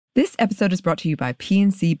This episode is brought to you by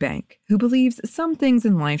PNC Bank, who believes some things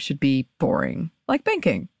in life should be boring, like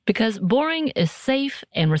banking. Because boring is safe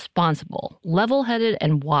and responsible, level-headed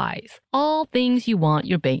and wise. All things you want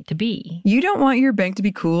your bank to be. You don't want your bank to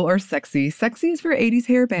be cool or sexy. Sexy is for 80s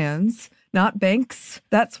hair bands, not banks.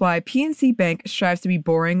 That's why PNC Bank strives to be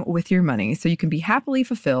boring with your money so you can be happily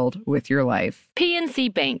fulfilled with your life.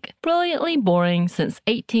 PNC Bank, brilliantly boring since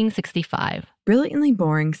 1865. Brilliantly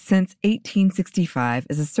Boring Since 1865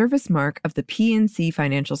 is a service mark of the PNC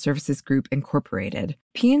Financial Services Group, Incorporated.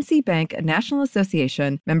 PNC Bank, a National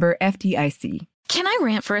Association, member FDIC. Can I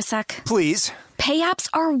rant for a sec? Please. Pay apps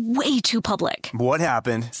are way too public. What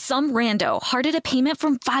happened? Some rando hearted a payment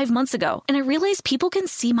from 5 months ago, and I realized people can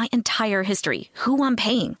see my entire history, who I'm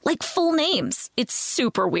paying, like full names. It's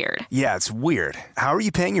super weird. Yeah, it's weird. How are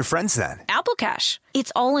you paying your friends then? Apple Cash.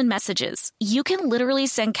 It's all in messages. You can literally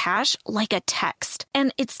send cash like a text,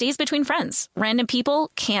 and it stays between friends. Random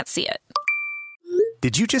people can't see it.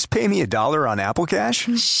 Did you just pay me $1 on Apple Cash?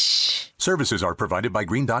 Shh. Services are provided by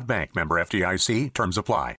Green Dot Bank, member FDIC. Terms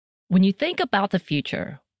apply. When you think about the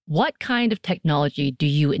future, what kind of technology do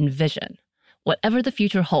you envision? Whatever the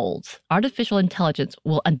future holds, artificial intelligence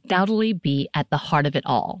will undoubtedly be at the heart of it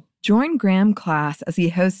all. Join Graham Class as he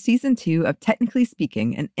hosts Season 2 of Technically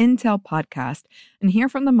Speaking, an Intel podcast, and hear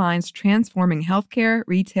from the minds transforming healthcare,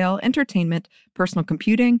 retail, entertainment, personal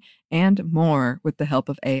computing, and more with the help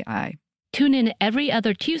of AI. Tune in every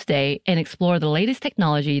other Tuesday and explore the latest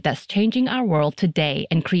technology that's changing our world today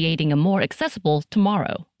and creating a more accessible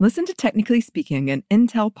tomorrow. Listen to Technically Speaking, an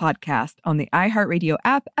Intel podcast on the iHeartRadio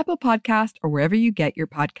app, Apple Podcast, or wherever you get your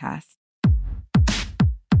podcasts.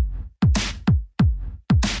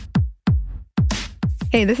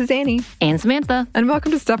 Hey, this is Annie. And Samantha. And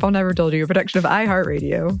welcome to Stuff I'll Never Told You, a production of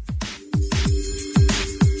iHeartRadio.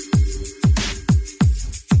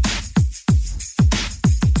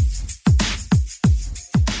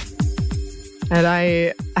 And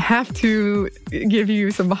I have to give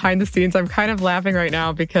you some behind the scenes. I'm kind of laughing right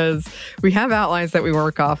now because we have outlines that we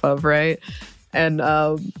work off of, right? And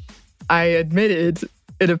I admitted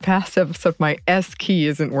in a past episode my S key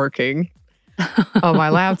isn't working on my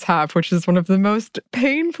laptop, which is one of the most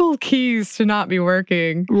painful keys to not be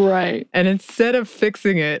working. Right. And instead of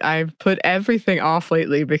fixing it, I've put everything off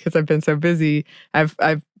lately because I've been so busy. I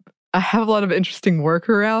have a lot of interesting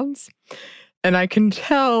workarounds, and I can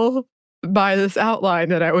tell by this outline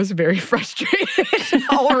that I was very frustrated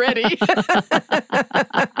already.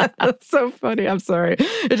 That's so funny. I'm sorry.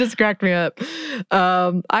 It just cracked me up.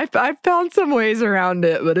 I've found some ways around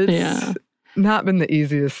it, but it's not been the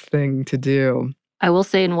easiest thing to do. I will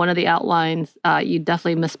say in one of the outlines, you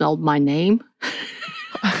definitely misspelled my name.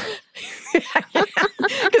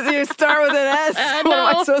 Because you start with an S. What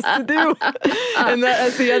am I supposed to do? And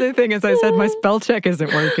that's the other thing, as I said, my spell check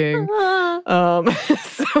isn't working.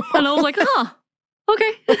 And I was like,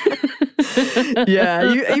 okay.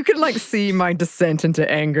 Yeah, you can like see my descent into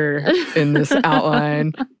anger in this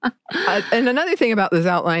outline. And another thing about this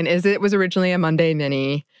outline is it was originally a Monday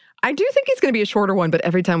Mini. I do think it's going to be a shorter one, but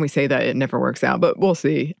every time we say that, it never works out. But we'll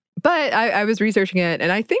see. But I was researching it,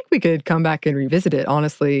 and I think we could come back and revisit it,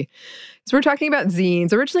 honestly. So we're talking about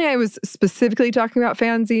zines. Originally, I was specifically talking about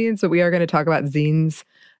fanzines, but we are going to talk about zines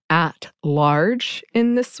at large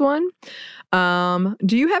in this one.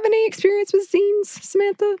 Do you have any experience with zines,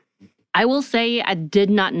 Samantha? I will say I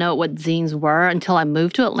did not know what zines were until I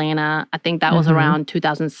moved to Atlanta. I think that was around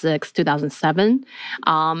 2006, 2007.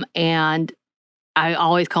 And I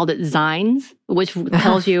always called it zines, which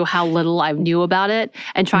tells you how little I knew about it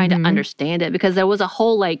and trying to understand it, because there was a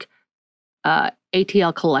whole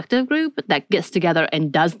ATL collective group that gets together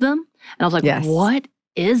and does them. And I was like, What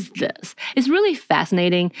is this? It's really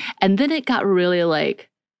fascinating. And then it got really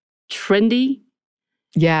trendy.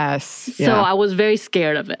 Yes. So I was very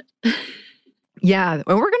scared of it. Yeah, and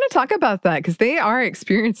we're going to talk about that because they are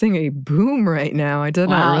experiencing a boom right now. I did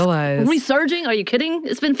not realize. Resurging? Are you kidding?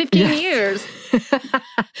 It's been 15 years.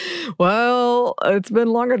 Well, it's been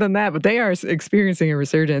longer than that, but they are experiencing a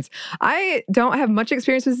resurgence. I don't have much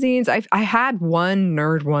experience with zines. I had one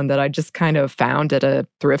nerd one that I just kind of found at a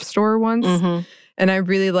thrift store once, and I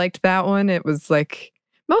really liked that one. It was like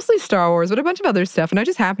mostly Star Wars, but a bunch of other stuff, and I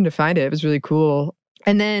just happened to find it. It was really cool.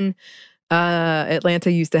 And then Atlanta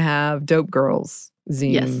used to have Dope Girls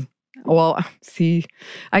zine. Yes. Well, see,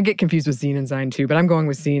 I get confused with zine and zine too, but I'm going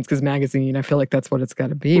with zines because magazine, I feel like that's what it's got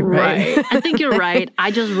to be, right? I think you're right.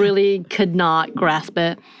 I just really could not grasp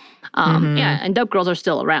it. Yeah, and Dope Girls are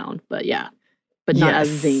still around, but not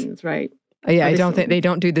as zines, right? Yeah, I don't think they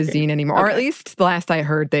don't do the zine anymore. Okay. Or at least the last I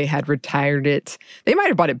heard, they had retired it. They might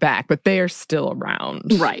have brought it back, but they are still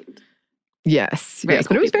around. Right. Yes, Very yes,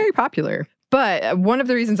 cool but it was people. very popular. But one of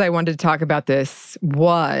the reasons I wanted to talk about this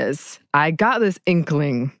was I got this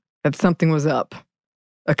inkling that something was up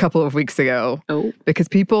a couple of weeks ago Oh, because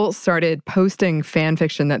people started posting fan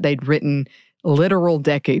fiction that they'd written literal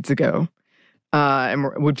decades ago.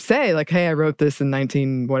 And would say like, hey, I wrote this in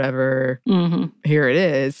 19 whatever, here it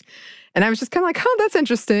is. And I was just kind of like, oh, that's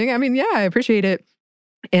interesting. I mean, yeah, I appreciate it.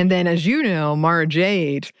 And then, as you know, Mara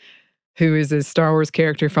Jade, who is a Star Wars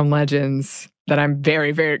character from Legends that I'm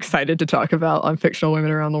very, very excited to talk about on Fictional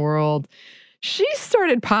Women Around the World, she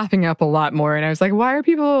started popping up a lot more. And I was like, why are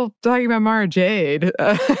people talking about Mara Jade?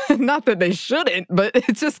 Not that they shouldn't, but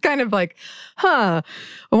it's just kind of like, I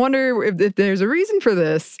wonder if there's a reason for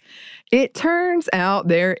this. It turns out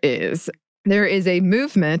there is. There is a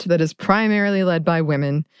movement that is primarily led by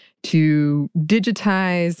women to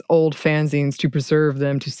digitize old fanzines, to preserve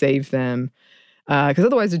them, to save them, because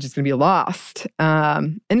otherwise they're just going to be lost.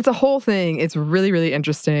 And it's a whole thing. It's really, really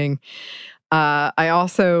interesting. I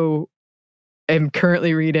also am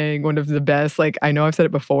currently reading one of the best, like, I know I've said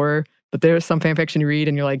it before, but there's some fan fiction you read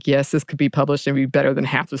and you're like, yes, this could be published and be better than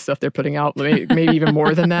half the stuff they're putting out, maybe even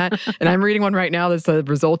more than that. And I'm reading one right now that's a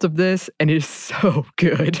result of this, and it is so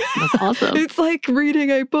good. that's awesome. It's like reading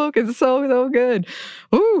a book. It's so, so good.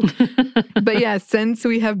 Ooh. But yeah, since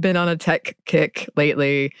we have been on a tech kick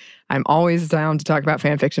lately, I'm always down to talk about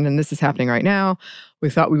fan fiction, and this is happening right now. We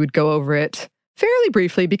thought we would go over it fairly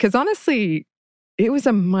briefly because honestly, it was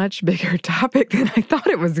a much bigger topic than I thought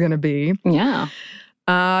it was going to be. Yeah.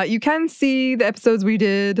 You can see the episodes we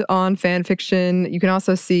did on fan fiction. You can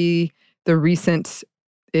also see the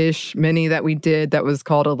recent-ish mini that we did that was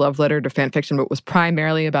called A Love Letter to Fan Fiction, but was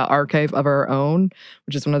primarily about Archive of Our Own,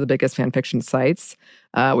 which is one of the biggest fan fiction sites,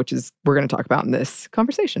 which is we're going to talk about in this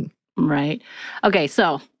conversation. Right. Okay,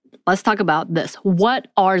 so let's talk about this. What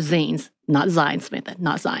are zines? Not zines, Samantha,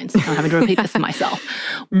 not zines. I'm having to repeat this to myself.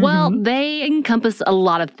 Well, they encompass a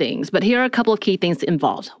lot of things, but here are a couple of key things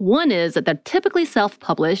involved. One is that they're typically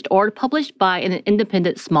self-published or published by an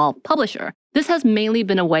independent small publisher. This has mainly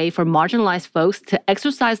been a way for marginalized folks to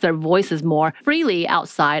exercise their voices more freely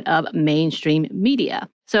outside of mainstream media.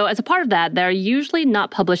 So as a part of that, they're usually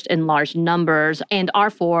not published in large numbers and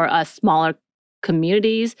are for smaller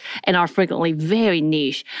communities and are frequently very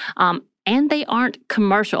niche. And they aren't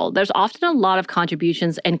commercial. There's often a lot of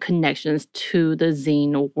contributions and connections to the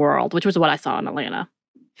zine world, which was what I saw in Atlanta.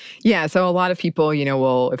 Yeah, so a lot of people,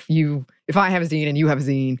 well, if I have a zine and you have a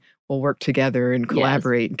zine, we'll work together and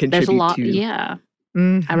collaborate and contribute. There's a lot, to. yeah.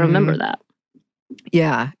 I remember that.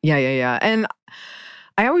 Yeah. And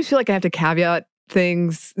I always feel like I have to caveat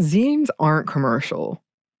things. Zines aren't commercial.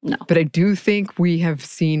 No. But I do think we have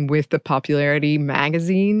seen with the popularity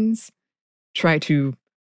magazines try to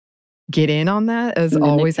get in on that, as Mimic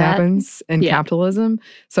always that. happens in capitalism.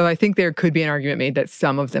 So I think there could be an argument made that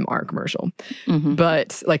some of them are commercial.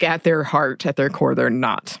 But like at their heart, at their core, they're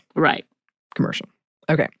not Right. commercial.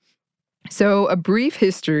 Okay. So a brief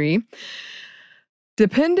history.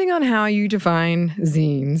 Depending on how you define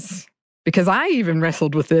zines, because I even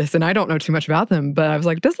wrestled with this and I don't know too much about them, but I was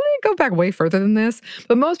like, doesn't it go back way further than this?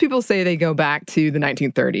 But most people say they go back to the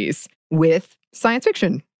 1930s with science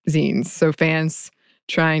fiction zines. So fans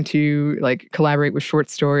trying to like collaborate with short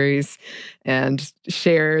stories and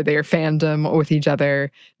share their fandom with each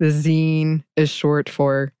other. The zine is short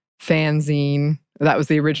for fanzine. That was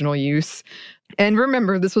the original use. And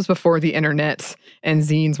remember, this was before the internet, and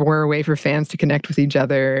zines were a way for fans to connect with each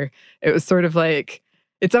other. It was sort of like,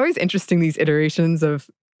 it's always interesting, these iterations of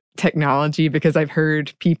technology, because I've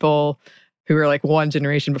heard people who are like one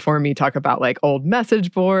generation before me talk about like old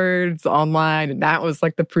message boards online, and that was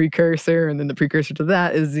like the precursor, and then the precursor to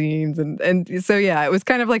that is zines. And so, yeah, it was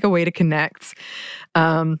kind of like a way to connect.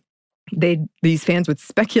 These fans would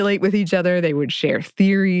speculate with each other. They would share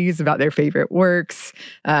theories about their favorite works.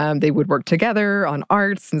 They would work together on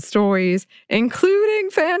arts and stories, including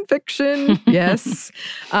fan fiction. Yes.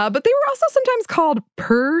 But they were also sometimes called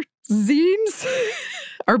zines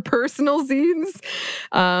or personal zines,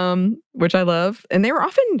 which I love. And they were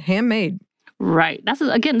often handmade. Right. This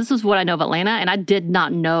is what I know of Atlanta, and I did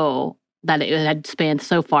not know that it had spanned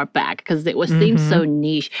so far back because it was seemed so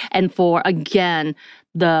niche. And for, again,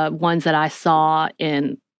 the ones that I saw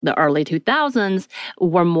in the early 2000s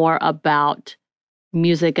were more about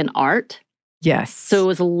music and art. Yes. So it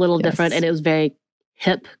was a little different, and it was very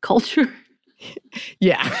hip culture.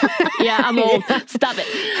 Yeah. Yeah, I'm old. Stop it.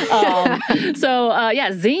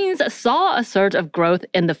 Zines saw a surge of growth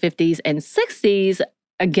in the 50s and 60s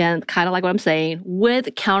again, kind of like what I'm saying, with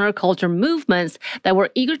counterculture movements that were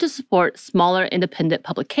eager to support smaller independent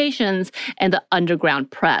publications and the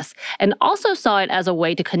underground press, and also saw it as a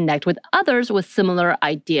way to connect with others with similar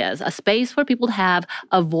ideas, a space for people to have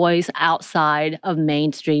a voice outside of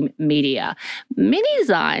mainstream media. Many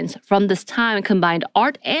designs from this time combined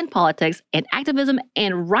art and politics and activism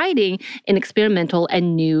and writing in experimental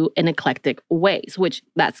and new and eclectic ways, which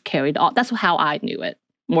that's carried on. That's how I knew it,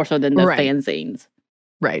 more so than the fanzines.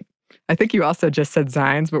 Right. I think you also just said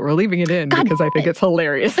zines, but we're leaving it in because I think it's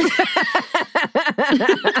hilarious.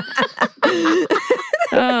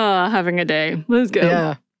 Oh, having a day. Let's go.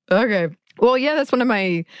 Yeah. Okay. Well, yeah, that's one of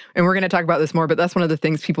my, and we're going to talk about this more, but that's one of the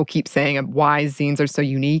things people keep saying of why zines are so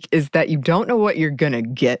unique is that you don't know what you're going to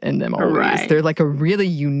get in them always. Right. They're like a really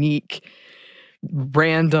unique,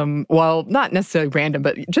 random, well, not necessarily random,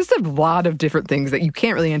 but just a lot of different things that you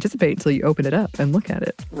can't really anticipate until you open it up and look at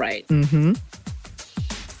it. Right. Mm-hmm.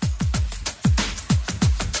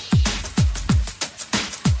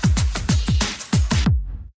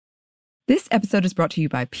 This episode is brought to you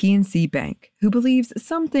by PNC Bank, who believes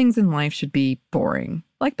some things in life should be boring,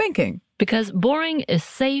 like banking. Because boring is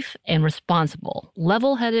safe and responsible,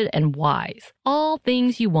 level-headed and wise. All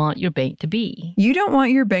things you want your bank to be. You don't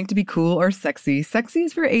want your bank to be cool or sexy. Sexy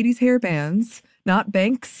is for 80s hair bands, not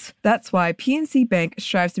banks. That's why PNC Bank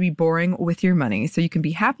strives to be boring with your money so you can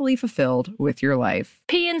be happily fulfilled with your life.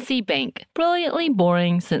 PNC Bank, brilliantly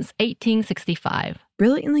boring since 1865.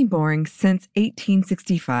 Brilliantly Boring Since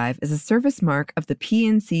 1865 is a service mark of the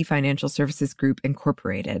PNC Financial Services Group,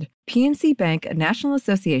 Incorporated. PNC Bank, a National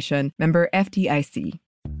Association, member FDIC.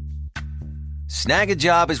 Snag a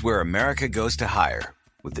Job is where America goes to hire,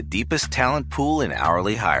 with the deepest talent pool in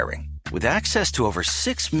hourly hiring. With access to over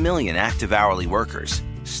 6 million active hourly workers,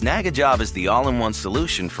 Snag a Job is the all-in-one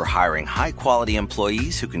solution for hiring high-quality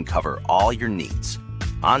employees who can cover all your needs.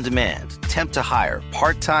 On demand, temp to hire,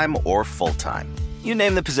 part-time or full-time. You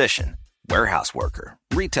name the position. Warehouse worker,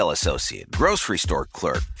 retail associate, grocery store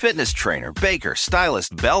clerk, fitness trainer, baker,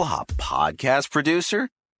 stylist, bellhop, podcast producer.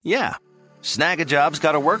 Yeah, Snag a Job's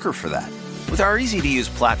got a worker for that. With our easy-to-use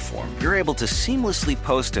platform, you're able to seamlessly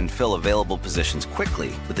post and fill available positions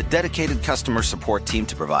quickly with a dedicated customer support team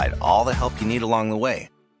to provide all the help you need along the way.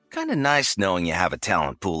 Kind of nice knowing you have a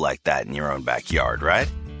talent pool like that in your own backyard, right?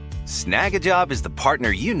 Snag a Job is the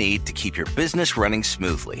partner you need to keep your business running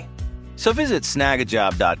smoothly. So visit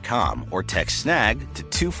snagajob.com or text snag to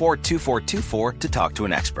 242424 to talk to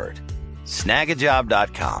an expert.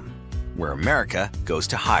 Snagajob.com, where America goes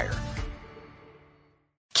to hire.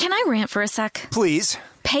 Can I rant for a sec? Please.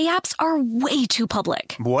 Pay apps are way too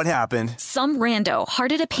public. What happened? Some rando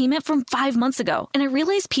hearted a payment from 5 months ago, and I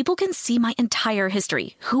realized people can see my entire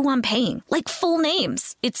history, who I'm paying, like full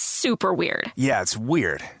names. It's super weird. Yeah, it's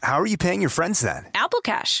weird. How are you paying your friends then? Apple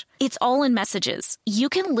Cash. It's all in messages. You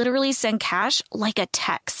can literally send cash like a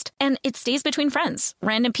text, and it stays between friends.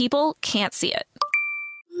 Random people can't see it.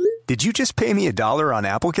 Did you just pay me $1 on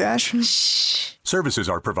Apple Cash? Shh. Services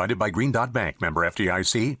are provided by Green Dot Bank, member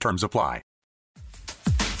FDIC. Terms apply.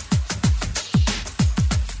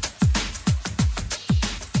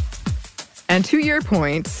 And to your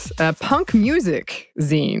point, punk music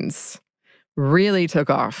zines really took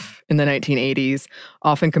off in the 1980s,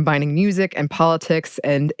 often combining music and politics,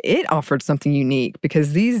 and it offered something unique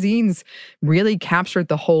because these zines really captured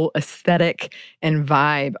the whole aesthetic and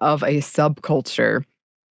vibe of a subculture.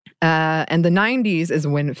 And the 90s is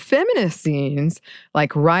when feminist zines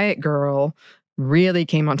like Riot Girl really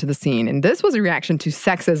came onto the scene. And this was a reaction to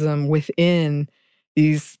sexism within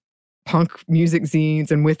these punk music zines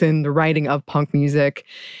and within the writing of punk music.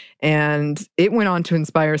 And it went on to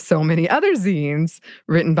inspire so many other zines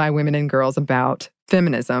written by women and girls about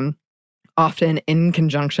feminism, often in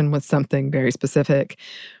conjunction with something very specific,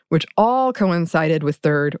 which all coincided with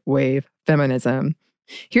third wave feminism.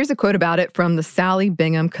 Here's a quote about it from the Sally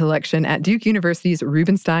Bingham collection at Duke University's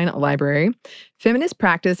Rubenstein Library. Feminist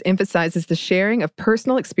practice emphasizes the sharing of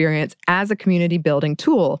personal experience as a community building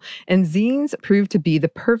tool, and zines prove to be the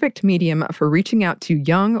perfect medium for reaching out to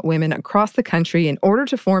young women across the country in order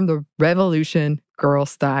to form the revolution girl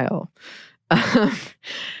style.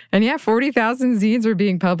 And yeah, 40,000 zines were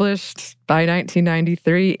being published by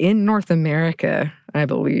 1993 in North America, I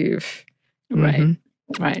believe. Right. Mm-hmm.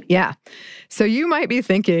 Right. Yeah. So you might be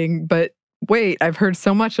thinking, but wait, I've heard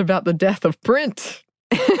so much about the death of print.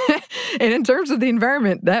 And in terms of the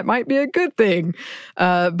environment, that might be a good thing.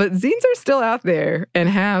 But zines are still out there and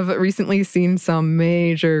have recently seen some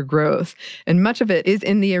major growth. And much of it is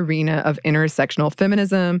in the arena of intersectional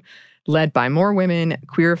feminism, led by more women,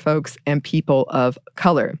 queer folks, and people of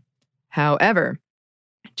color. However,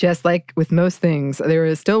 Just like with most things, there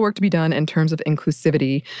is still work to be done in terms of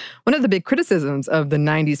inclusivity. One of the big criticisms of the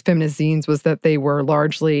 90s feminist zines was that they were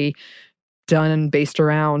largely done based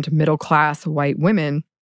around middle-class white women.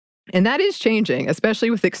 And that is changing, especially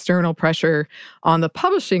with external pressure on the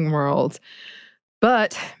publishing world.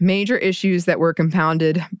 But major issues that were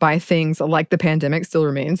compounded by things like the pandemic still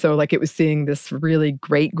remain. So like it was seeing this really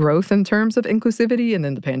great growth in terms of inclusivity, and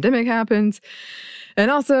then the pandemic happens. And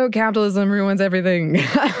also capitalism ruins everything.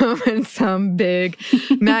 And some big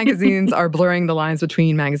magazines are blurring the lines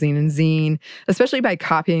between magazine and zine, especially by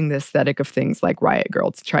copying the aesthetic of things like Riot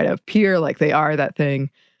Grrrl to try to appear like they are that thing,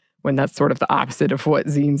 when that's sort of the opposite of what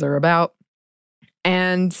zines are about.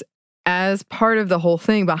 And as part of the whole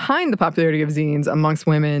thing behind the popularity of zines amongst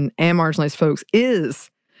women and marginalized folks is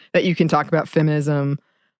that you can talk about feminism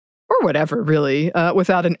or whatever, really,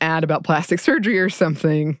 without an ad about plastic surgery or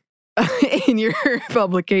something in your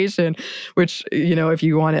publication, which, you know, if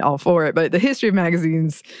you want it, all for it. But the history of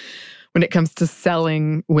magazines, when it comes to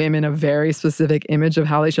selling women a very specific image of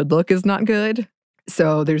how they should look, is not good.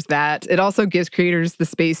 So there's that. It also gives creators the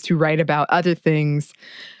space to write about other things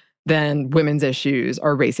than women's issues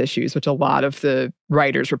or race issues, which a lot of the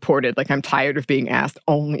writers reported. Like, I'm tired of being asked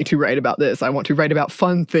only to write about this. I want to write about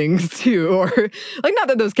fun things too. Or, like, not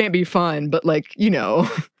that those can't be fun, but like, you know.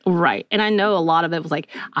 Right. And I know a lot of it was like,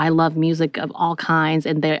 I love music of all kinds,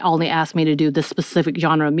 and they only asked me to do this specific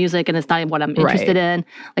genre of music, and it's not even what I'm interested in.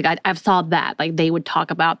 Like, I've saw that. Like, they would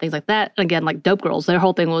talk about things like that. Again, like Dope Girls, their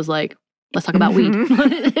whole thing was like, let's talk about weed.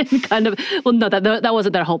 Kind of, well, no, that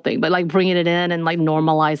wasn't their whole thing, but like bringing it in and like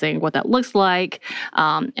normalizing what that looks like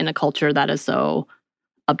in a culture that is so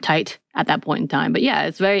uptight at that point in time. But yeah,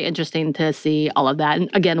 it's very interesting to see all of that. And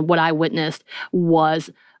again, what I witnessed was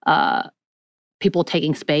people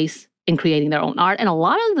taking space and creating their own art. And a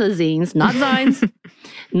lot of the zines, not zines,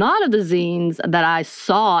 none of the zines that I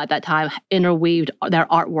saw at that time interweaved their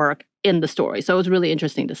artwork in the story. So it was really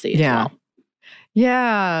interesting to see as well.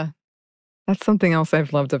 Yeah. That's something else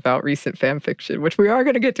I've loved about recent fan fiction, which we are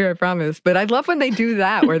going to get to, I promise. But I love when they do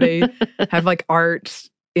that, where they have like art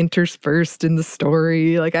interspersed in the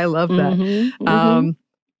story. Like, I love that.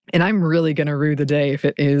 And I'm really going to rue the day if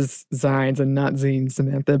it is zines and not zines,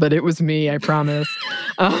 Samantha. But it was me, I promise.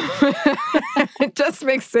 It just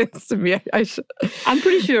makes sense to me. I'm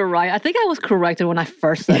pretty sure you're right. I think I was corrected when I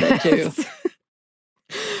first said it too.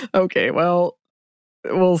 Okay, well,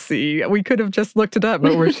 we'll see. We could have just looked it up,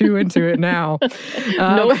 but we're too into it now.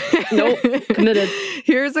 Nope, committed.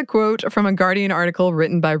 Here's a quote from a Guardian article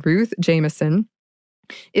written by Ruth Jameson.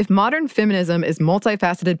 If modern feminism is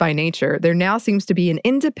multifaceted by nature, there now seems to be an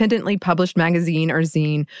independently published magazine or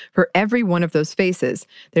zine for every one of those faces.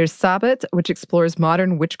 There's Sabbat, which explores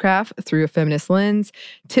modern witchcraft through a feminist lens,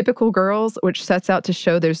 Typical Girls, which sets out to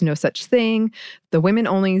show there's no such thing, the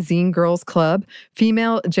women-only Zine Girls Club,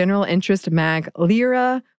 female general interest mag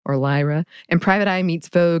Lyra, and Private Eye meets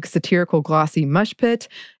Vogue, satirical glossy Mush Pit,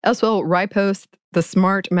 Elsewell Riposte, the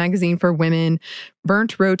Smart magazine for women,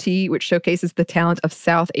 Burnt Roti, which showcases the talent of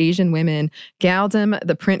South Asian women, Galdem,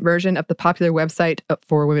 the print version of the popular website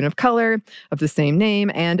for women of color of the same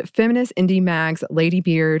name, and feminist indie mags Lady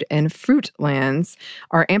Beard and Fruitlands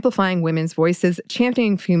are amplifying women's voices,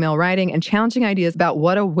 championing female writing, and challenging ideas about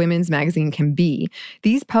what a women's magazine can be.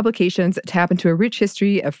 These publications tap into a rich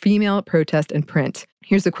history of female protest and print.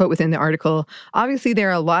 Here's a quote within the article. Obviously,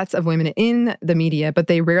 there are lots of women in the media, but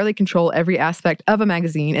they rarely control every aspect of a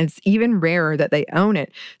magazine, and it's even rarer that they own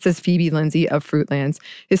it, says Phoebe Lindsay of Fruitlands.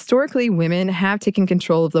 Historically, women have taken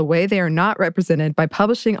control of the way they are not represented by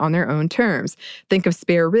publishing on their own terms. Think of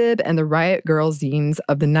Spare Rib and the Riot Grrrl zines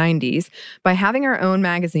of the 90s. By having our own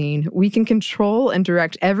magazine, we can control and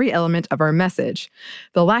direct every element of our message.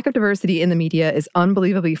 The lack of diversity in the media is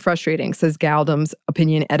unbelievably frustrating, says Galdem's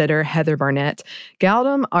opinion editor Heather Barnett.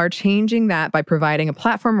 Galdem are changing that by providing a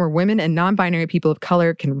platform where women and non-binary people of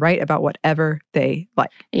color can write about whatever they like.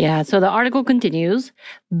 Yeah, so the article continues.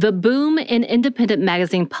 The boom in independent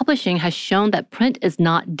magazine publishing has shown that print is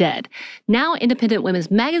not dead. Now, independent women's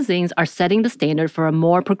magazines are setting the standard for a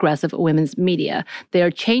more progressive women's media. They are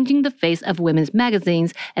changing the face of women's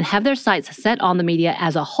magazines and have their sights set on the media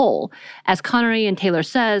as a whole. As Connery and Taylor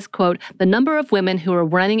says, quote, the number of women who are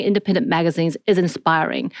running independent magazines is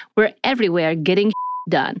inspiring. We're everywhere getting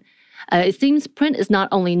done. It seems print is not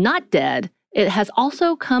only not dead, it has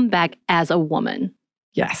also come back as a woman.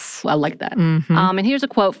 Yes. Well, I like that. And here's a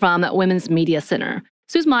quote from Women's Media Center.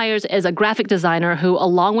 Suze Myers is a graphic designer who,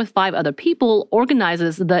 along with 5 other people,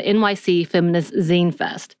 organizes the NYC Feminist Zine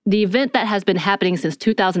Fest, the event that has been happening since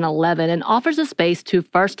 2011 and offers a space to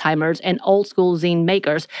first-timers and old-school zine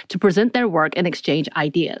makers to present their work and exchange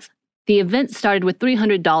ideas. The event started with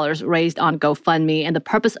 $300 raised on GoFundMe and the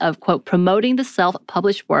purpose of, quote, promoting the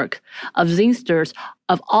self-published work of zinesters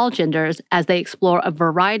of all genders as they explore a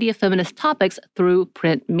variety of feminist topics through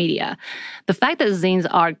print media. The fact that zines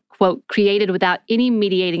are, quote, created without any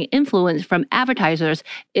mediating influence from advertisers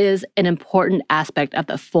is an important aspect of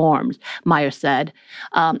the form, Meyer said.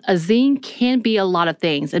 A zine can be a lot of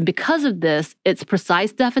things, and because of this, its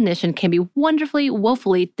precise definition can be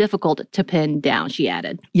woefully difficult to pin down, she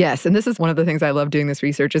added. Yes, and this is one of the things I love doing this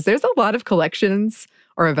research is there's a lot of collections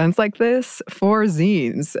or events like this for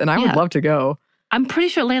zines, and I would love to go. I'm pretty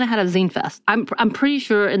sure Atlanta had a zine fest. I'm pretty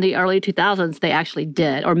sure in the early 2000s they actually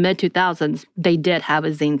did, or mid 2000s they did have a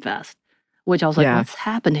zine fest, which I was like, what's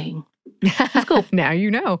happening? That's cool. Now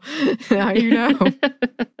you know. Now you know.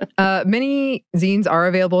 Many zines are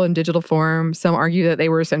available in digital form. Some argue that they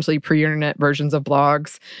were essentially pre-internet versions of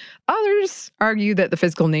blogs. Others argue that the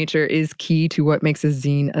physical nature is key to what makes a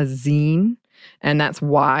zine, and that's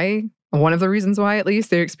why. One of the reasons why, at least,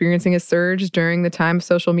 they're experiencing a surge during the time of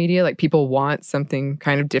social media. Like, people want something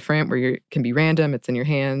kind of different where it can be random, it's in your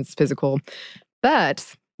hands, physical.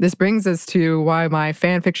 But this brings us to why my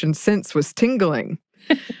fan fiction sense was tingling.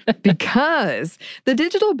 Because the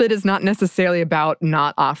digital bit is not necessarily about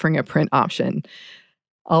not offering a print option.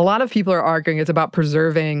 A lot of people are arguing it's about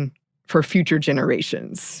preserving for future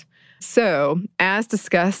generations. So, as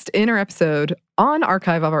discussed in our episode on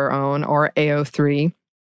Archive of Our Own, or AO3,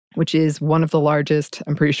 which is one of the largest,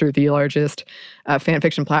 I'm pretty sure the largest, fan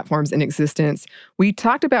fiction platforms in existence, we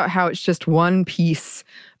talked about how it's just one piece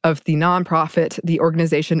of the nonprofit, the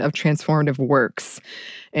Organization of Transformative Works.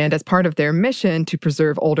 And as part of their mission to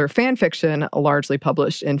preserve older fan fiction, largely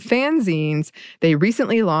published in fanzines, they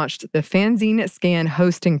recently launched the Fanzine Scan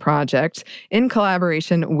Hosting Project in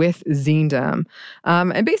collaboration with Zinedom.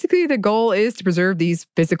 And basically the goal is to preserve these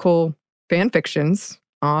physical fan fictions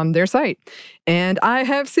on their site. And I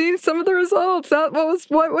have seen some of the results. That was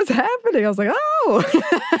what was happening. I was like, oh,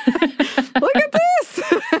 look at this.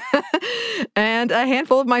 And a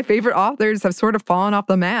handful of my favorite authors have sort of fallen off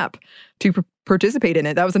the map to participate in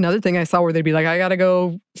it. That was another thing I saw where they'd be like, I got to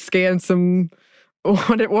go scan some,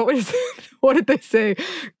 what did they say?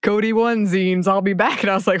 Cody One zines, I'll be back.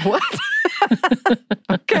 And I was like, what?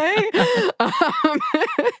 Okay.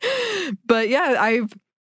 But yeah, I've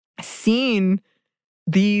seen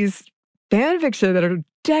these fan fiction that are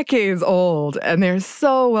decades old and they're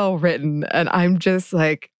so well written. And I'm just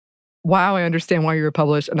like, wow, I understand why you were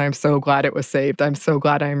published. And I'm so glad it was saved. I'm so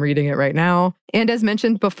glad I'm reading it right now. And as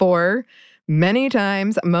mentioned before, many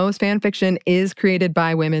times, most fan fiction is created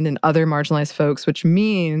by women and other marginalized folks, which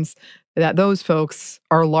means that those folks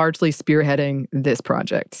are largely spearheading this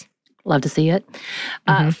project. Love to see it.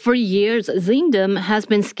 For years, Zinedom has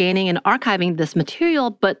been scanning and archiving this material,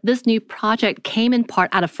 but this new project came in part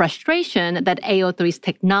out of frustration that AO3's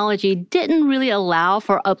technology didn't really allow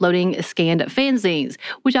for uploading scanned fanzines,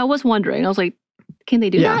 which I was wondering. I was like, can they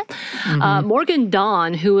do that? Morgan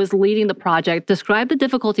Dawn, who is leading the project, described the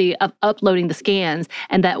difficulty of uploading the scans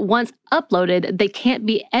and that once uploaded, they can't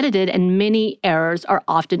be edited and many errors are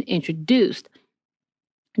often introduced.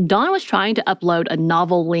 Dawn was trying to upload a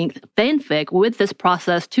novel-length fanfic with this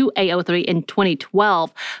process to AO3 in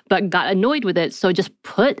 2012, but got annoyed with it, so just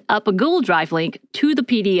put up a Google Drive link to the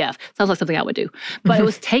PDF. Sounds like something I would do. But it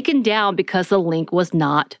was taken down because the link was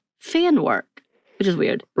not fan work, which is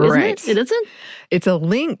weird. Isn't it? It isn't? It's a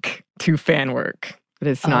link to fan work, but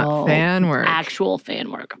it's not fan work. Actual fan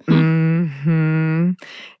work.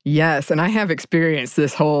 Yes, and I have experienced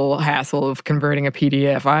this whole hassle of converting a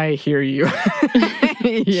PDF. I hear you.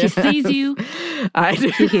 Yes. She sees you. I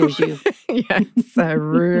do. She hears you. Yes, I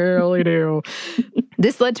really do.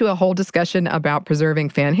 This led to a whole discussion about preserving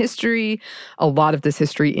fan history, a lot of this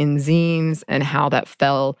history in zines, and how that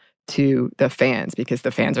fell to the fans, because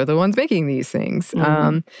the fans are the ones making these things.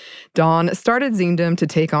 Dawn started Zinedom to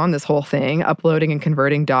take on this whole thing, uploading and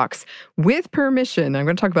converting docs with permission. I'm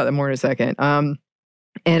going to talk about that more in a second.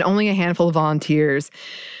 And only a handful of volunteers.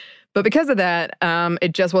 But because of that,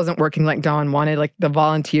 it just wasn't working like Dawn wanted. Like the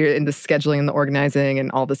volunteer and the scheduling and the organizing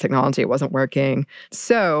and all this technology, it wasn't working.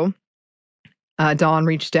 So Dawn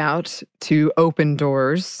reached out to Open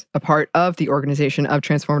Doors, a part of the Organization of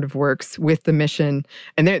Transformative Works, with the mission.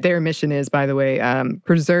 And their mission is, by the way,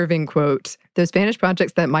 preserving, quote, those Spanish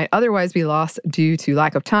projects that might otherwise be lost due to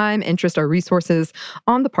lack of time, interest, or resources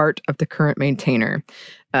on the part of the current maintainer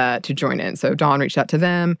to join in. So Dawn reached out to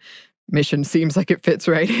them. Mission seems like it fits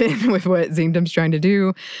right in with what Zinedom's trying to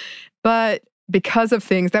do. But because of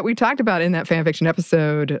things that we talked about in that fanfiction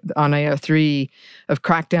episode on AO3 of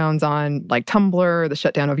crackdowns on like Tumblr, the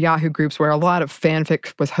shutdown of Yahoo groups where a lot of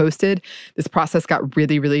fanfic was hosted, this process got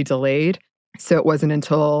really, really delayed. So it wasn't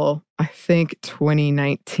until, I think,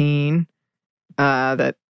 2019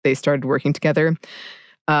 that they started working together.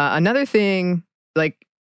 Another thing, like,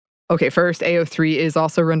 okay, first, AO3 is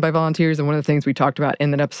also run by volunteers. And one of the things we talked about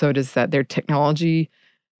in that episode is that their technology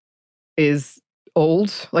is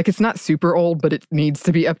old. Like, it's not super old, but it needs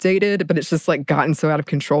to be updated. But it's just like gotten so out of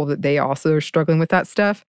control that they also are struggling with that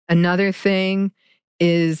stuff. Another thing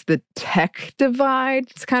is the tech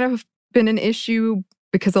divide. It's kind of been an issue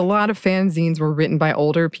because a lot of fanzines were written by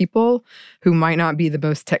older people who might not be the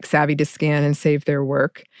most tech savvy to scan and save their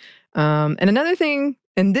work. And another thing,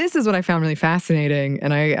 and this is what I found really fascinating,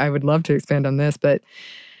 and I would love to expand on this, but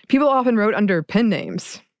people often wrote under pen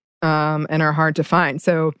names and are hard to find.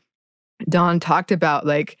 So Dawn talked about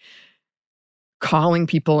like calling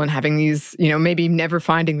people and having these, you know, maybe never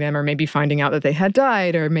finding them or maybe finding out that they had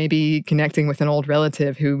died or maybe connecting with an old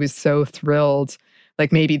relative who was so thrilled.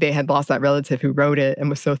 Like maybe they had lost that relative who wrote it and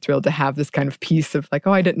was so thrilled to have this kind of piece of like,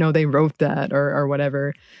 oh, I didn't know they wrote that or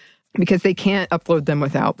whatever, because they can't upload them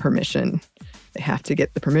without permission. They have to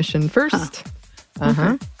get the permission first.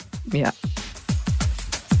 Okay. Yeah.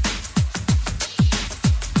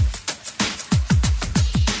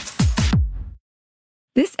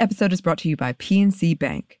 This episode is brought to you by PNC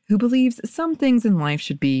Bank, who believes some things in life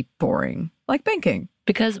should be boring, like banking.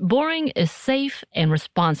 Because boring is safe and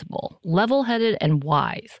responsible, level-headed and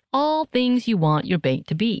wise. All things you want your bank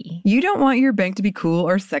to be. You don't want your bank to be cool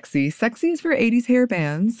or sexy. Sexy is for 80s hair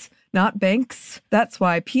bands, not banks. That's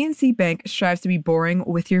why PNC Bank strives to be boring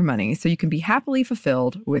with your money so you can be happily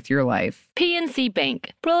fulfilled with your life. PNC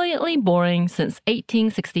Bank, brilliantly boring since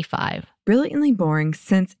 1865. Brilliantly Boring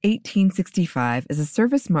Since 1865 is a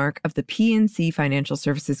service mark of the PNC Financial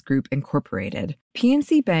Services Group, Incorporated.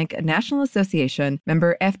 PNC Bank, a National Association,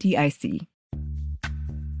 member FDIC.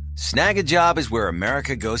 Snag a Job is where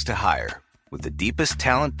America goes to hire, with the deepest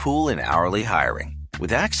talent pool in hourly hiring.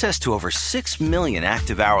 With access to over 6 million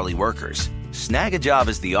active hourly workers, Snag a Job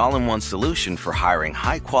is the all-in-one solution for hiring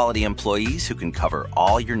high-quality employees who can cover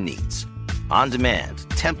all your needs. On demand,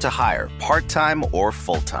 temp to hire, part-time or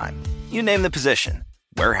full-time. You name the position.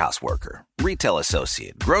 Warehouse worker, retail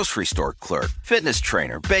associate, grocery store clerk, fitness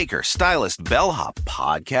trainer, baker, stylist, bellhop,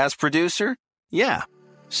 podcast producer. Yeah,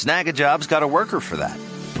 Snag a Job's got a worker for that.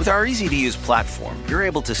 With our easy-to-use platform, you're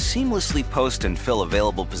able to seamlessly post and fill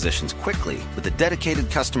available positions quickly with a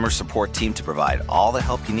dedicated customer support team to provide all the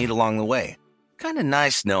help you need along the way. Kind of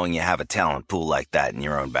nice knowing you have a talent pool like that in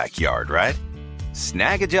your own backyard, right?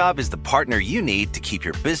 Snag a Job is the partner you need to keep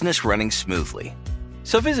your business running smoothly.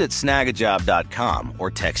 So visit snagajob.com or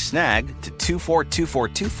text snag to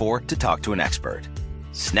 242424 to talk to an expert.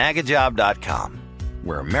 Snagajob.com,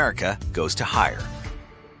 where America goes to hire.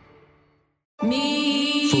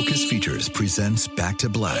 Focus Features presents Back to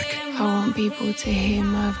Black. I want people to hear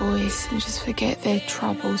my voice and just forget their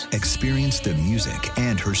troubles. Experience the music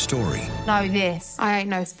and her story. Know this, I ain't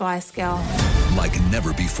no Spice Girl. Like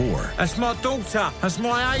never before. That's my daughter. That's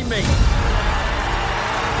my Amy.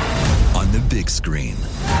 On the big screen.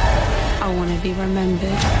 I want to be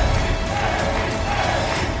remembered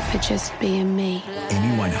for just being me.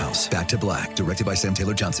 Amy Winehouse, Back to Black, directed by Sam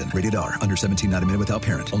Taylor Johnson. Rated R, under 17, not a minute without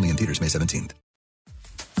parent. Only in theaters May 17th.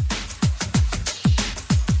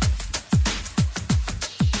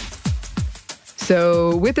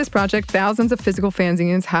 So with this project, thousands of physical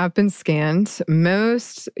fanzines have been scanned.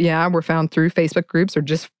 Most, were found through Facebook groups or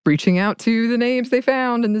just reaching out to the names they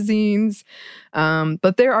found in the zines.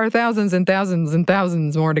 But there are thousands and thousands and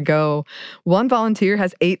thousands more to go. One volunteer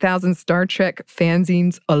has 8,000 Star Trek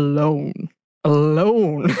fanzines alone.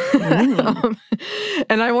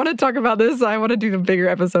 And I want to talk about this. I want to do a bigger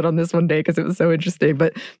episode on this one day because it was so interesting.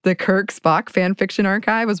 But the Kirk Spock fan fiction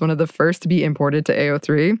archive was one of the first to be imported to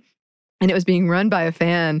AO3. And it was being run by a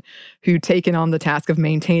fan who'd taken on the task of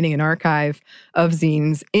maintaining an archive of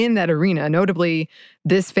zines in that arena. Notably,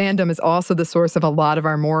 this fandom is also the source of a lot of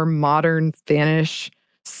our more modern fanish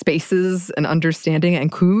spaces and understanding,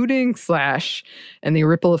 including Slash and the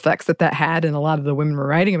ripple effects that had. And a lot of the women were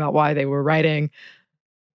writing about why they were writing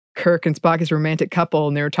Kirk and Spock as a romantic couple.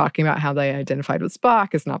 And they were talking about how they identified with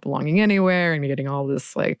Spock as not belonging anywhere and getting all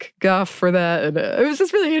this like guff for that. And it was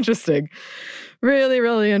just really interesting. Really,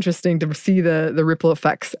 really interesting to see the ripple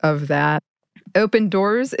effects of that. Open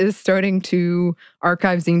Doors is starting to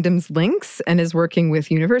archive Zinedom's links and is working with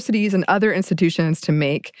universities and other institutions to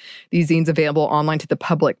make these zines available online to the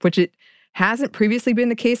public, which it hasn't previously been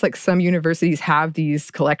the case. Like some universities have these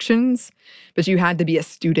collections, but you had to be a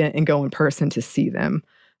student and go in person to see them.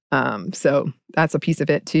 So that's a piece of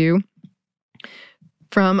it too.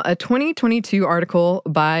 From a 2022 article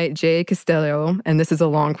by Jay Castello, and this is a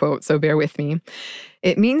long quote, so bear with me.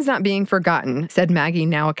 "It means not being forgotten," said Maggie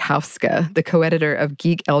Nowakowska, the co-editor of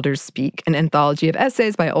Geek Elders Speak, an anthology of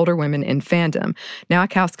essays by older women in fandom.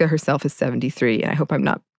 Nowakowska herself is 73, and I hope I'm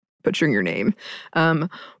not butchering your name.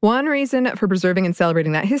 One reason for preserving and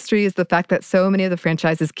celebrating that history is the fact that so many of the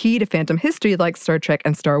franchises key to fandom history, like Star Trek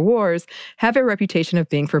and Star Wars, have a reputation of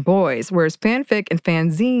being for boys, whereas fanfic and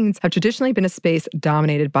fanzines have traditionally been a space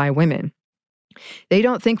dominated by women. They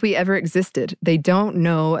don't think we ever existed. They don't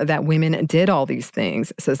know that women did all these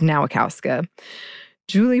things, says Nowakowska.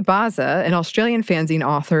 Julie Baza, an Australian fanzine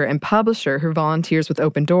author and publisher who volunteers with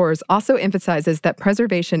Open Doors, also emphasizes that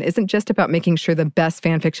preservation isn't just about making sure the best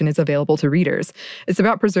fanfiction is available to readers. It's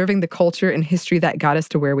about preserving the culture and history that got us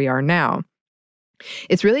to where we are now.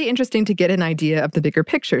 It's really interesting to get an idea of the bigger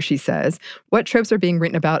picture, she says. What tropes are being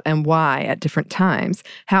written about and why at different times?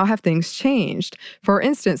 How have things changed? For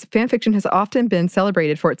instance, fanfiction has often been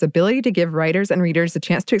celebrated for its ability to give writers and readers a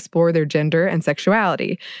chance to explore their gender and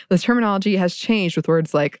sexuality. The terminology has changed with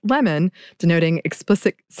words like lemon, denoting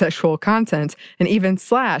explicit sexual content, and even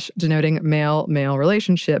slash, denoting male-male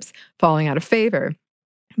relationships, falling out of favor.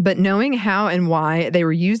 But knowing how and why they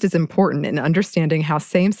were used is important in understanding how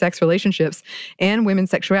same-sex relationships and women's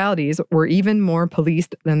sexualities were even more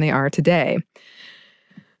policed than they are today.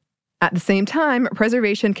 At the same time,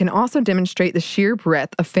 preservation can also demonstrate the sheer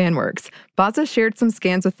breadth of fan works. Baza shared some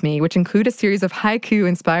scans with me, which include a series of haiku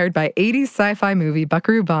inspired by 80s sci-fi movie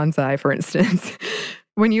Buckaroo Banzai, for instance.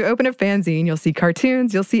 When you open a fanzine, you'll see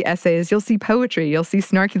cartoons, you'll see essays, you'll see poetry, you'll see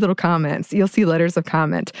snarky little comments, you'll see letters of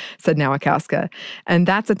comment, said Nowakowska. And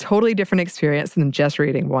that's a totally different experience than just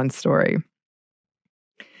reading one story.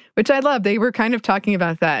 Which I love. They were kind of talking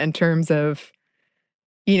about that in terms of,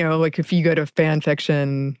 you know, like if you go to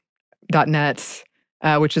fanfiction.net,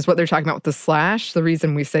 which is what they're talking about with the slash. The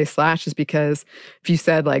reason we say slash is because if you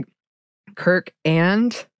said like Kirk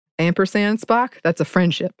and ampersand Spock, that's a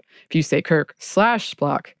friendship. If you say Kirk /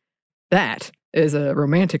 Spock, that is a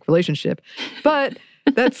romantic relationship. But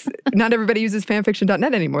that's not everybody uses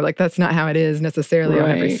fanfiction.net anymore. Like that's not how it is necessarily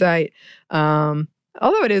on every site.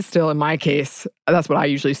 Although it is still in my case, that's what I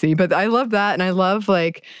usually see. But I love that. And I love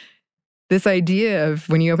like this idea of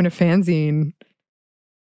when you open a fanzine,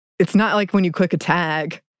 it's not like when you click a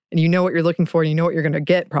tag and you know what you're looking for and you know what you're going to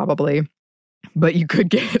get probably. But you could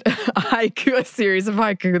get a haiku, a series of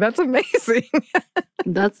haiku. That's amazing.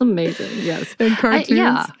 That's amazing, yes. And cartoons.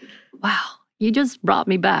 Yeah. Wow. You just brought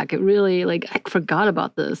me back. It really, like, I forgot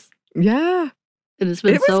about this. Yeah. And it's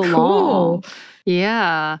been so long.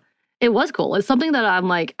 Yeah. It was cool. It's something that I'm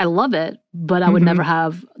like, I love it, but I would never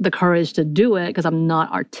have the courage to do it because I'm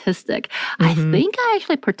not artistic. I think I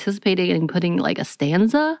actually participated in putting like a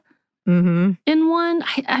stanza in one.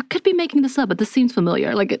 I could be making this up, but this seems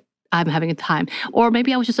familiar. Like, I'm having a time. Or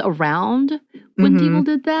maybe I was just around when people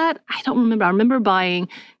did that. I don't remember. I remember buying,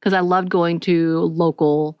 because I loved going to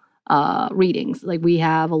local readings. Like we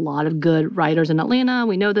have a lot of good writers in Atlanta.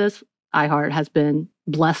 We know this. iHeart has been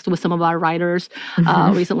blessed with some of our writers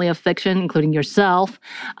recently of fiction, including yourself.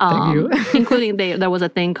 Thank you. Including there was a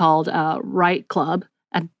thing called Write Club.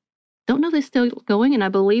 I don't know if they're still going. And I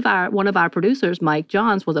believe one of our producers, Mike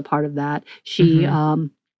Johns, was a part of that. She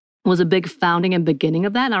was a big founding and beginning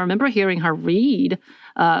of that. And I remember hearing her read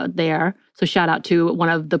there. So shout out to one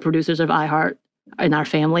of the producers of iHeart, in our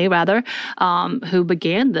family rather, who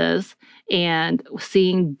began this, and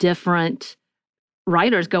seeing different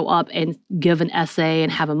writers go up and give an essay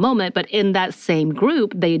and have a moment. But in that same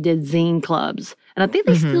group, they did zine clubs. And I think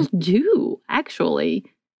they still do, actually.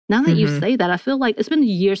 Now that you say that, I feel like it's been a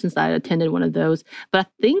year since I attended one of those, but I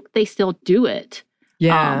think they still do it.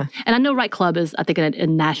 Yeah. And I know Write Club is, I think, a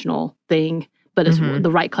national thing, but it's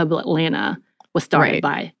the Write Club of Atlanta was started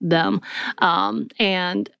by them.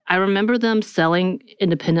 And I remember them selling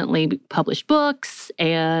independently published books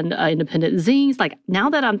and independent zines. Like, now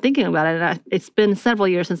that I'm thinking about it, it's been several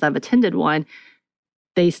years since I've attended one,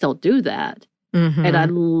 they still do that. And I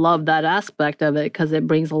love that aspect of it because it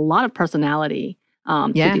brings a lot of personality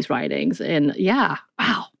to these writings. And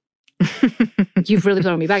wow. You've really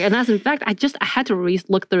thrown me back. And that's, in fact, I had to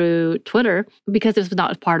look through Twitter because it's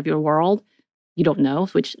not part of your world. You don't know,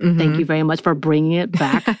 which thank you very much for bringing it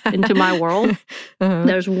back into my world.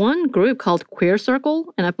 There's one group called Queer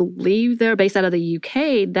Circle, and I believe they're based out of the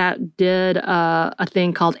UK, that did a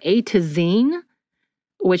thing called A to Zine,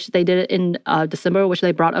 which they did it in December, which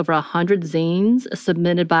they brought over 100 zines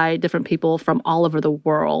submitted by different people from all over the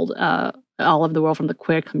world from the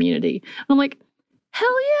queer community. And I'm like,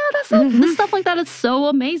 hell yeah, that's stuff like that is so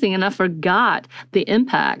amazing. And I forgot the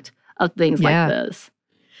impact of things like this.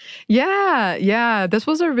 Yeah. This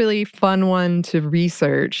was a really fun one to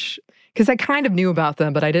research because I kind of knew about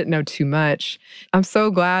them, but I didn't know too much. I'm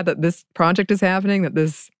so glad that this project is happening, that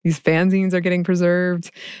these fanzines are getting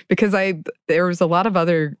preserved, because there was a lot of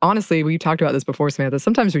other, honestly, we talked about this before, Samantha,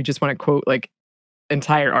 sometimes we just want to quote like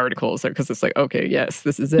entire articles because it's like, okay, yes,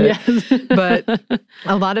 this is it. Yes. But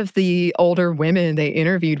a lot of the older women they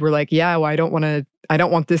interviewed were like, yeah, well, I don't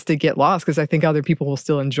want this to get lost because I think other people will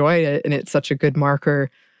still enjoy it. And it's such a good marker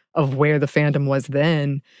of where the fandom was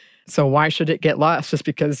then. So why should it get lost just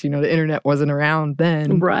because, the internet wasn't around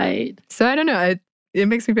then? Right. So I don't know. It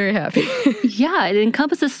makes me very happy. Yeah, it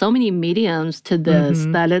encompasses so many mediums to this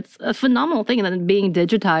that it's a phenomenal thing. And then being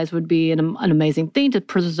digitized would be an amazing thing to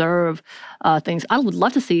preserve things. I would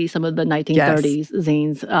love to see some of the 1930s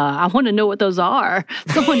zines. I want to know what those are.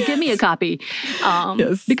 Someone give me a copy.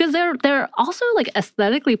 Because they're also like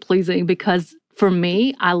aesthetically pleasing because for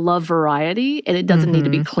me, I love variety and it doesn't need to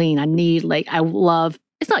be clean. I love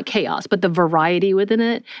it's not chaos, but the variety within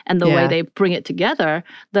it and the way they bring it together,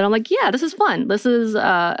 that I'm like, yeah, this is fun. This is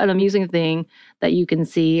an amusing thing that you can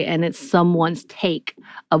see, and it's someone's take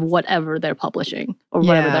of whatever they're publishing or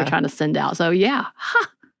whatever they're trying to send out. So,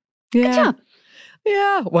 good job.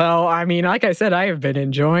 Yeah. Well, I mean, like I said, I have been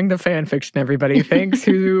enjoying the fan fiction, everybody. Thanks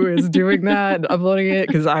who is doing that and uploading it,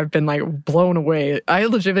 because I've been like blown away. I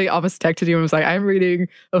legitimately almost texted you and was like, I'm reading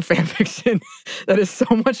a fan fiction that is so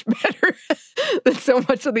much better than so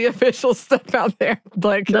much of the official stuff out there.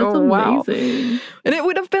 Like, that's amazing. Wow. And it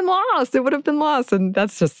would have been lost. And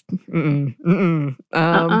that's just,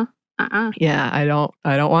 Yeah, I don't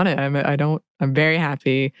want it. I'm very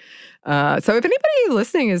happy. So if anybody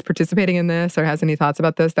listening is participating in this or has any thoughts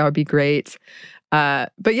about this, that would be great.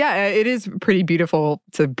 But yeah, it is pretty beautiful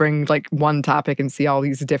to bring like one topic and see all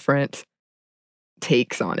these different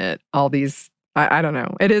takes on it. All these, I don't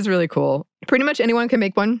know. It is really cool. Pretty much anyone can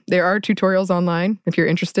make one. There are tutorials online if you're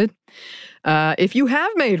interested. If you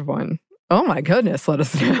have made one, oh my goodness, let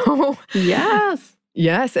us know. Yes.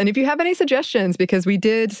 Yes. And if you have any suggestions, because we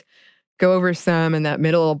did go over some in that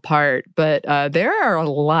middle part, but there are a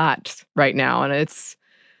lot right now, and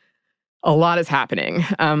a lot is happening,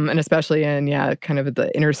 and especially in, kind of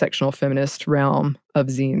the intersectional feminist realm of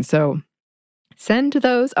zines. So send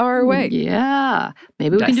those our way. Yeah.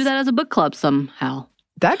 Maybe we can do that as a book club somehow.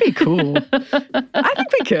 That'd be cool. I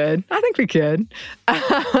think we could.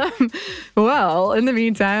 Well, in the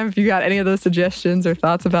meantime, if you got any of those suggestions or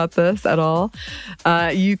thoughts about this at all,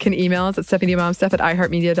 you can email us at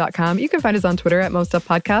StephanieMomStuff@iHeartMedia.com. You can find us on Twitter at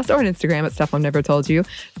MomStuffPodcast or on Instagram at Stuff Mom Never Told You.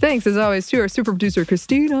 Thanks, as always, to our super producer,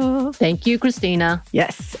 Christina. Thank you, Christina.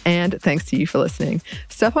 Yes, and thanks to you for listening.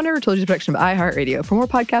 Stuff Mom Never Told You is a production of iHeartRadio. For more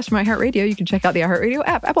podcasts from iHeartRadio, you can check out the iHeartRadio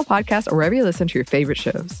app, Apple Podcasts, or wherever you listen to your favorite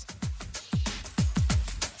shows.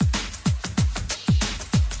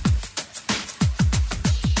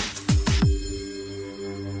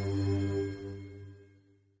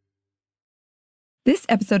 This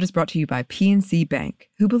episode is brought to you by PNC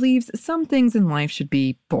Bank, who believes some things in life should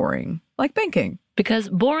be boring, like banking. Because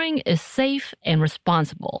boring is safe and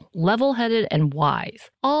responsible, level-headed and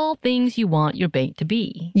wise. All things you want your bank to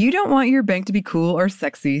be. You don't want your bank to be cool or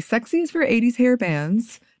sexy. Sexy is for 80s hair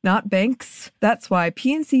bands, not banks. That's why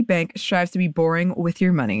PNC Bank strives to be boring with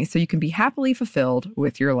your money, so you can be happily fulfilled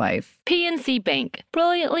with your life. PNC Bank,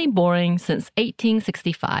 brilliantly boring since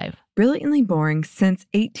 1865. Brilliantly Boring Since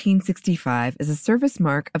 1865 is a service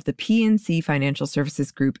mark of the PNC Financial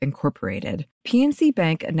Services Group, Incorporated. PNC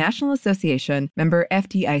Bank, a National Association, member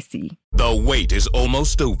FDIC. The wait is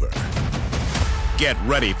almost over. Get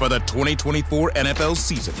ready for the 2024 NFL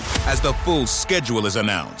season as the full schedule is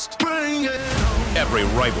announced. Bring it on. Every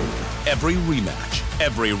rivalry, every rematch,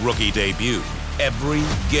 every rookie debut, every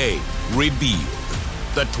game revealed.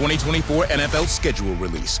 The 2024 NFL schedule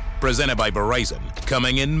release, presented by Verizon,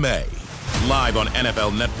 coming in May. Live on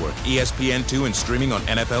NFL Network, ESPN2, and streaming on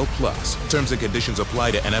NFL Plus. Terms and conditions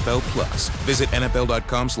apply to NFL Plus. Visit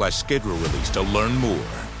NFL.com/schedule release to learn more.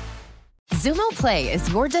 Xumo Play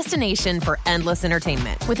is your destination for endless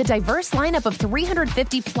entertainment. With a diverse lineup of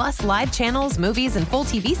 350 plus live channels, movies, and full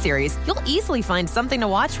TV series, you'll easily find something to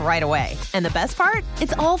watch right away. And the best part?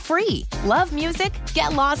 It's all free. Love music?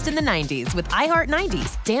 Get lost in the 90s with iHeart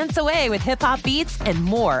 90s, dance away with hip-hop beats, and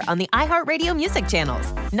more on the iHeartRadio music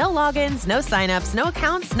channels. No logins, no signups, no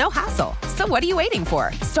accounts, no hassle. So what are you waiting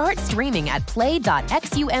for? Start streaming at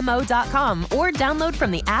play.xumo.com or download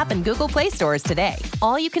from the app and Google Play stores today.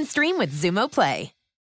 All you can stream with Xumo Play.